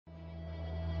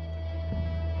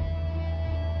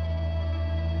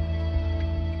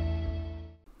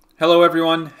Hello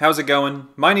everyone, how's it going?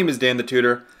 My name is Dan the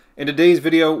Tutor. In today's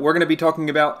video, we're going to be talking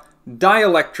about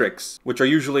dielectrics, which are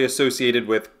usually associated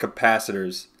with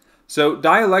capacitors. So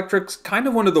dielectrics, kind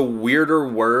of one of the weirder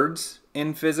words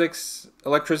in physics,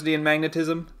 electricity, and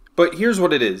magnetism. But here's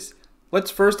what it is. Let's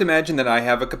first imagine that I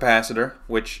have a capacitor,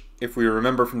 which, if we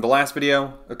remember from the last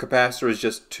video, a capacitor is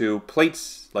just two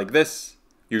plates like this,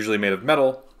 usually made of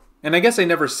metal. And I guess I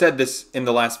never said this in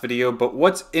the last video, but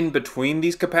what's in between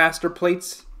these capacitor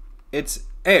plates? It's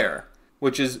air,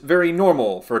 which is very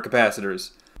normal for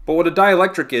capacitors. But what a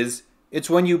dielectric is, it's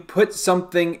when you put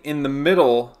something in the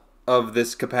middle of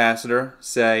this capacitor,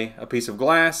 say a piece of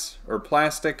glass or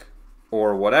plastic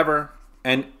or whatever,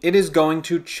 and it is going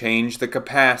to change the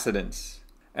capacitance.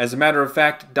 As a matter of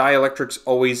fact, dielectrics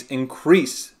always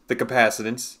increase the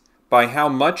capacitance. By how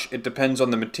much, it depends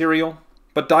on the material,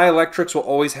 but dielectrics will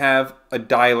always have a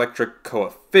dielectric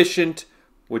coefficient,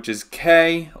 which is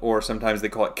K, or sometimes they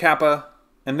call it kappa,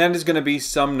 and that is going to be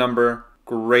some number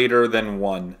greater than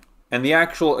 1. And the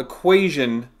actual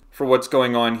equation for what's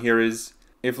going on here is,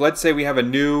 if let's say we have a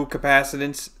new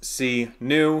capacitance, C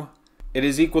new, it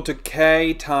is equal to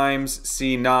K times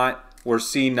C naught, where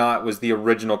C naught was the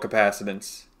original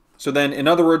capacitance. So then, in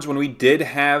other words, when we did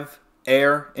have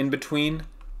air in between,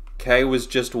 K was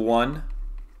just 1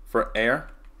 for air.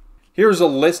 Here's a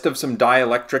list of some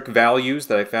dielectric values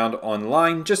that I found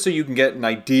online, just so you can get an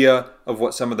idea of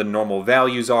what some of the normal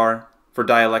values are for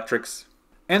dielectrics.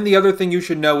 And the other thing you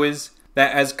should know is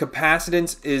that as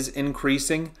capacitance is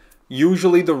increasing,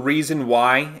 usually the reason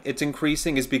why it's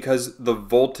increasing is because the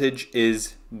voltage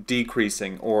is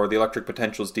decreasing, or the electric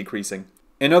potential is decreasing.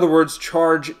 In other words,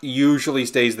 charge usually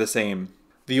stays the same.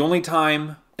 The only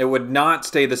time it would not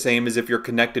stay the same is if you're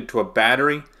connected to a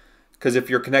battery, because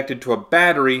if you're connected to a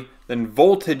battery, then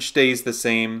voltage stays the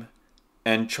same,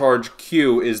 and charge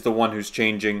Q is the one who's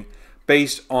changing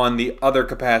based on the other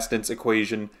capacitance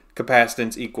equation,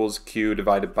 capacitance equals Q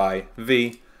divided by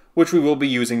V, which we will be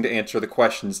using to answer the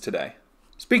questions today.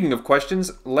 Speaking of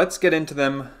questions, let's get into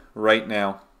them right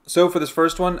now. So for this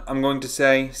first one, I'm going to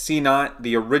say C naught,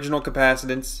 the original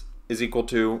capacitance, is equal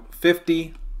to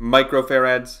 50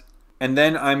 microfarads, and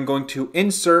then I'm going to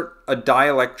insert a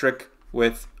dielectric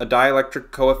with a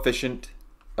dielectric coefficient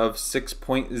of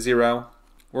 6.0.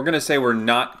 We're going to say we're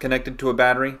not connected to a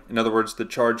battery. In other words, the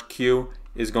charge Q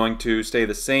is going to stay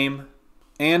the same.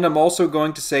 And I'm also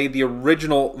going to say the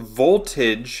original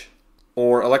voltage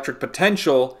or electric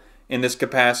potential in this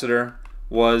capacitor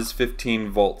was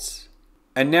 15 volts.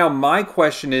 And now my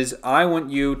question is, I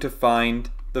want you to find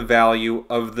the value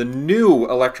of the new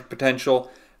electric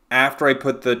potential after I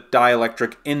put the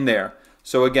dielectric in there.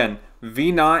 So again,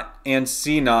 V naught and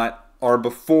C naught are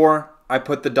before I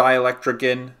put the dielectric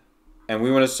in, and we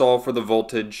want to solve for the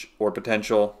voltage or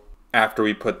potential after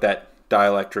we put that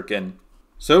dielectric in.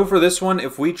 So for this one,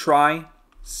 if we try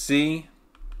C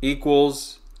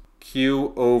equals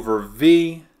Q over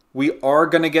V, we are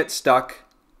going to get stuck.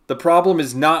 The problem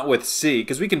is not with C,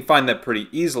 because we can find that pretty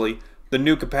easily. The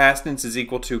new capacitance is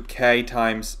equal to K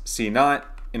times C naught,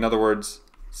 in other words,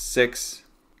 6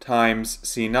 times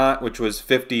C naught, which was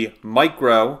 50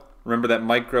 micro. Remember that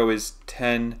micro is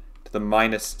 10 to the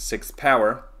minus 6th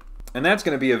power. And that's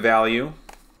going to be a value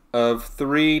of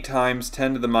 3 times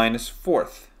 10 to the minus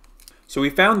 4th. So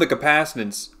we found the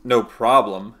capacitance, no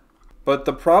problem. But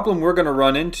the problem we're going to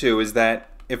run into is that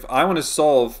if I want to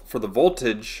solve for the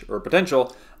voltage or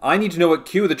potential, I need to know what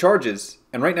Q the charge is.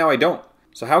 And right now I don't.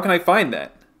 So how can I find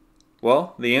that?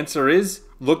 Well, the answer is,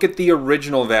 look at the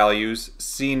original values,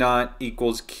 C naught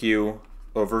equals Q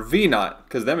over V naught,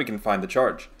 because then we can find the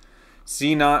charge.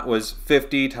 C naught was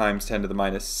 50 times 10 to the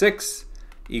minus 6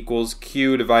 equals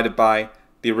Q divided by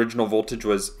the original voltage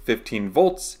was 15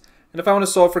 volts. And if I want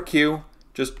to solve for Q,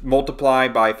 just multiply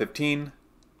by 15.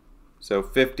 So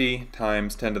 50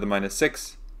 times 10 to the minus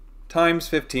 6 times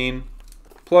 15.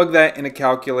 Plug that in a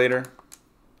calculator,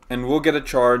 and we'll get a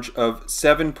charge of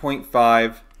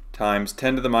 7.5 times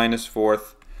 10 to the minus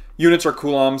 4th. Units are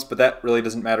coulombs, but that really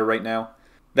doesn't matter right now.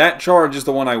 That charge is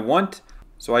the one I want,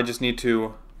 so I just need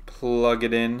to plug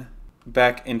it in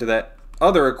back into that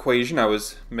other equation I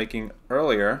was making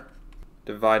earlier,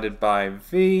 divided by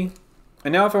V.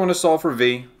 And now if I want to solve for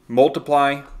V,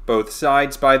 multiply both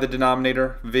sides by the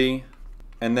denominator, V,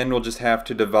 and then we'll just have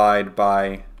to divide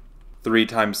by 3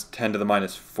 times 10 to the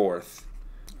minus 4th.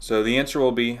 So the answer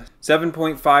will be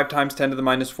 7.5 times 10 to the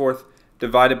minus 4th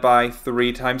divided by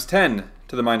 3 times 10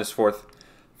 to the minus 4th.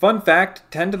 Fun fact,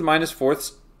 10 to the minus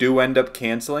 4ths do end up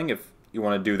canceling if you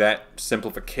want to do that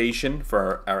simplification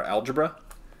for our algebra.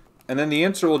 And then the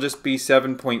answer will just be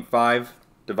 7.5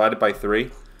 divided by 3.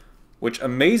 which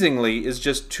amazingly is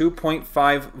just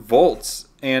 2.5 volts.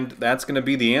 And that's going to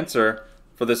be the answer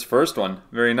for this first one.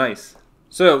 Very nice.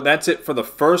 So that's it for the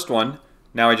first one.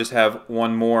 Now I just have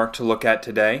one more to look at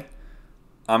today.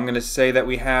 I'm going to say that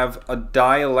we have a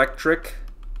dielectric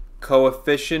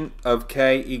coefficient of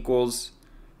K equals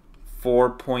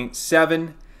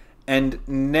 4.7. And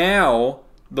now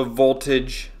the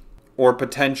voltage or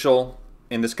potential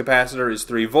in this capacitor is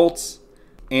 3 volts.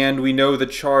 And we know the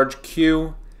charge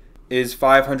Q is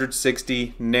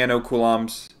 560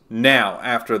 nanocoulombs now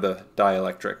after the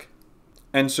dielectric.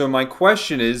 And so my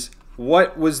question is,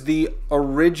 what was the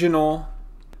original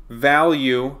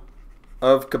value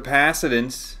of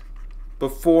capacitance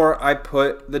before I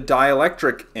put the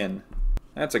dielectric in?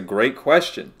 That's a great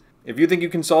question. If you think you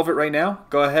can solve it right now,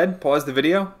 go ahead, pause the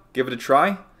video, give it a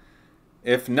try.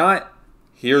 If not,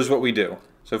 here's what we do.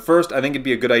 So first, I think it'd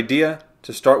be a good idea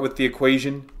to start with the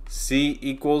equation C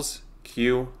equals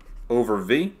Q over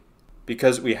V,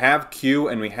 because we have Q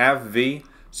and we have V.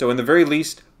 So in the very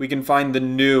least, we can find the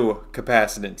new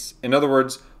capacitance. In other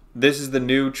words, this is the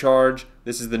new charge,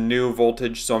 this is the new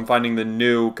voltage, so I'm finding the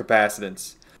new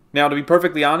capacitance. Now, to be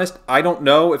perfectly honest, I don't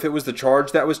know if it was the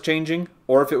charge that was changing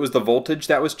or if it was the voltage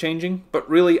that was changing, but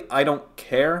really, I don't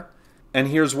care. And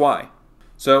here's why.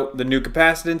 So the new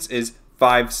capacitance is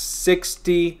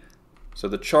 560. So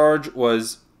the charge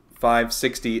was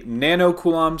 560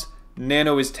 nanocoulombs.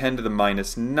 Nano is 10 to the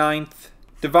minus 9th.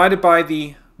 Divided by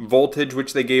the voltage,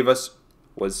 which they gave us,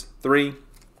 was 3.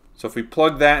 So if we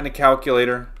plug that in a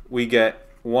calculator, we get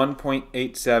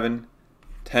 1.87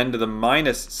 10 to the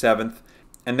minus 7th.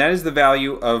 And that is the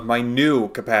value of my new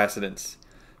capacitance.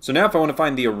 So now if I want to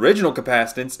find the original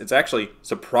capacitance, it's actually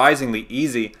surprisingly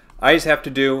easy. I just have to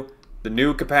do the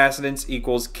new capacitance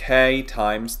equals K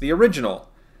times the original.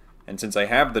 And since I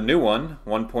have the new one,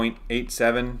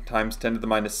 1.87 times 10 to the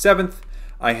minus 7th,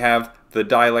 I have the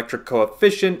dielectric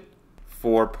coefficient,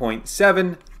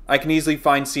 4.7. I can easily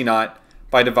find C0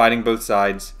 by dividing both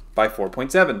sides by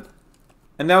 4.7.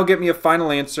 And that will get me a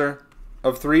final answer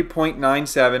of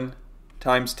 3.97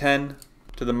 times 10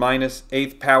 to the minus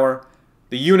 8th power.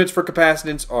 The units for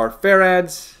capacitance are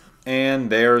farads, and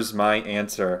there's my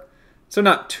answer. So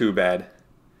not too bad.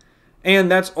 And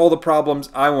that's all the problems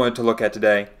I wanted to look at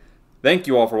today. Thank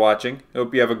you all for watching. I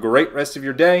hope you have a great rest of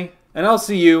your day, and I'll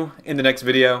see you in the next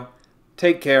video.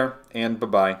 Take care, and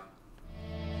bye-bye.